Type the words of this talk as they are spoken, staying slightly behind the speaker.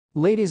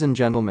Ladies and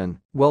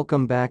gentlemen,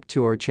 welcome back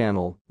to our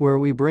channel, where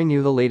we bring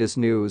you the latest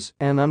news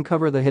and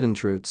uncover the hidden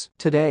truths.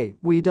 Today,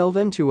 we delve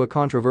into a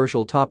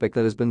controversial topic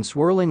that has been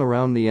swirling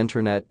around the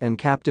internet and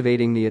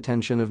captivating the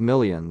attention of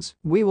millions.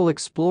 We will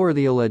explore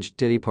the alleged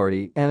Diddy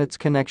Party and its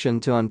connection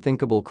to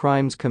unthinkable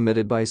crimes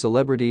committed by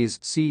celebrities,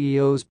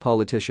 CEOs,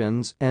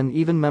 politicians, and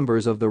even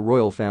members of the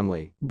royal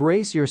family.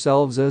 Brace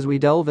yourselves as we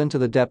delve into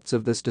the depths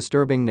of this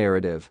disturbing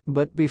narrative.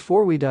 But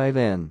before we dive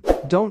in,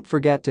 don't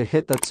forget to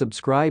hit that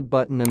subscribe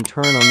button and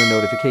turn on the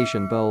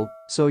notification bell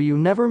so you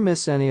never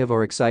miss any of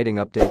our exciting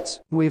updates.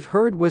 We've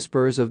heard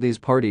whispers of these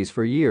parties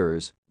for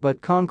years,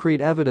 but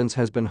concrete evidence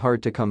has been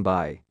hard to come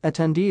by.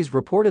 Attendees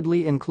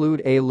reportedly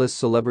include A-list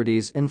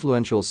celebrities,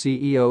 influential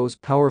CEOs,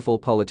 powerful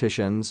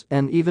politicians,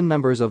 and even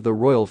members of the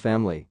royal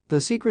family. The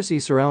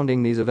secrecy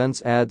surrounding these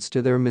events adds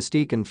to their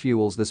mystique and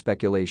fuels the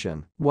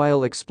speculation.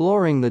 While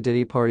exploring the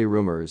Diddy Party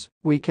rumors,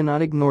 we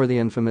cannot ignore the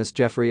infamous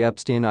Jeffrey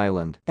Epstein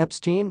Island.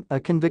 Epstein, a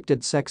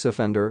convicted sex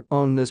offender,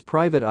 owned this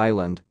private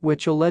island,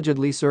 which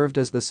allegedly served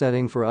as the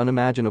setting for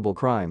unimaginable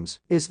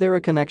crimes. Is there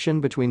a connection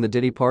between the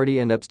Diddy Party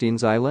and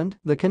Epstein's Island?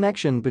 The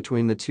connection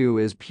between the two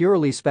is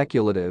purely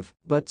speculative,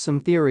 but some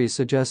theories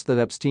suggest that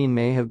Epstein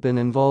may have been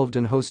involved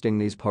in hosting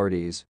these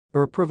parties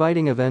or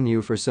providing a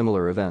venue for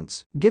similar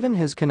events. Given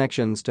his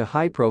connections to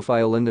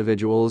high-profile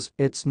individuals,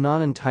 it's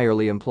not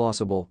entirely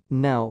implausible.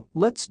 Now,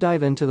 let's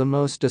dive into the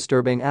most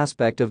disturbing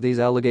aspect of these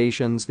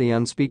allegations: the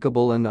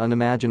unspeakable and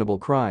unimaginable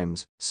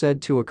crimes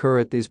said to occur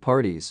at these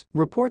parties.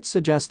 Reports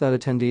suggest that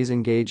attendees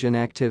engage in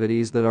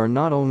activities that are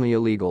not only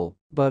illegal,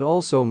 but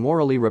also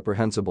morally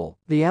reprehensible.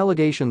 The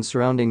allegations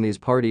surrounding these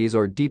parties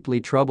are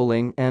deeply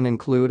troubling and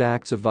include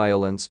acts of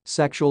violence,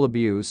 sexual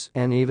abuse,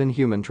 and even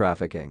human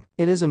trafficking.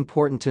 It is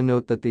important to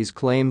note that these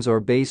claims are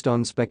based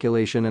on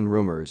speculation and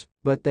rumors,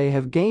 but they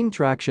have gained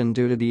traction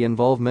due to the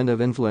involvement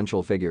of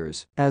influential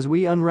figures. As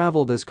we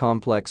unravel this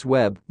complex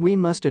web, we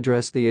must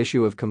address the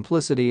issue of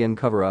complicity and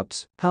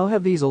cover-ups. How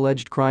have these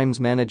alleged crimes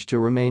managed to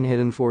remain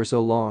hidden for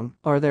so long?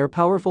 Are there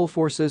powerful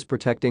forces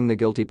protecting the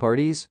guilty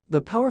parties?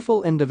 The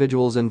powerful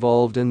individuals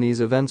involved in these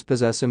events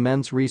possess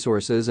immense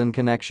resources and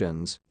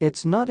connections.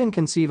 It's not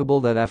inconceivable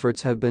that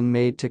efforts have been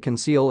made to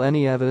conceal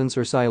any evidence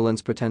or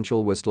silence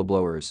potential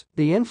whistleblowers.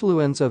 The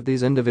influence of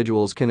these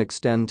individuals can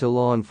extend to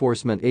law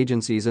enforcement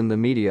agencies and the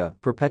media,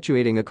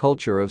 perpetuating a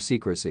culture of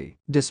secrecy.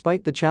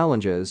 Despite the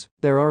challenges,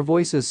 there are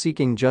voices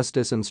seeking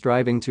justice and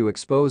striving to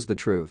expose the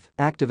truth.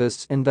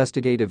 Activists,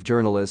 investigative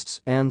journalists,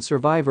 and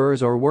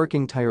survivors are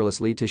working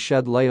tirelessly to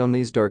shed light on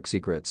these dark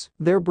secrets.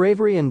 Their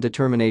bravery and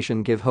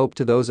determination give hope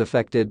to those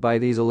affected by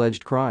these alleged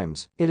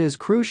crimes. It is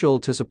crucial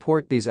to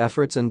support these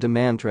efforts and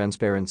demand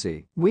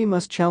transparency. We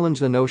must challenge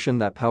the notion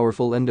that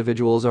powerful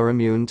individuals are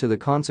immune to the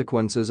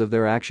consequences of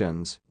their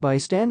actions. By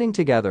standing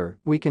together,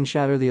 we can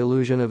shatter the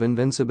illusion of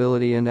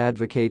invincibility and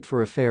advocate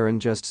for a fair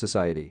and just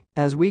society.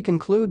 As we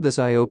conclude this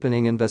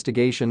eye-opening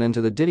investigation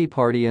into the Diddy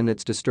Party and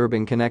its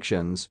disturbing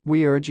connections,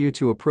 we urge you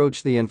to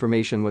approach the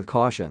information with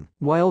caution.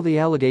 While the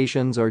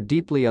allegations are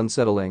deeply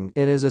unsettling,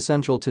 it is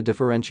essential to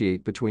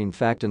differentiate between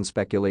fact and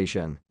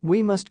speculation.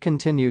 We must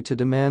continue to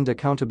demand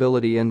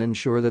accountability and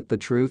ensure that the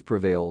truth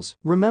prevails.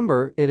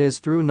 Remember, it is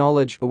through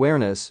knowledge,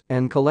 awareness,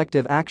 and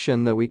collective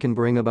action that we can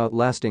bring about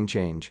lasting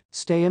change.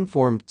 Stay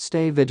informed,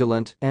 stay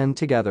vigilant, and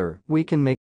together, we can make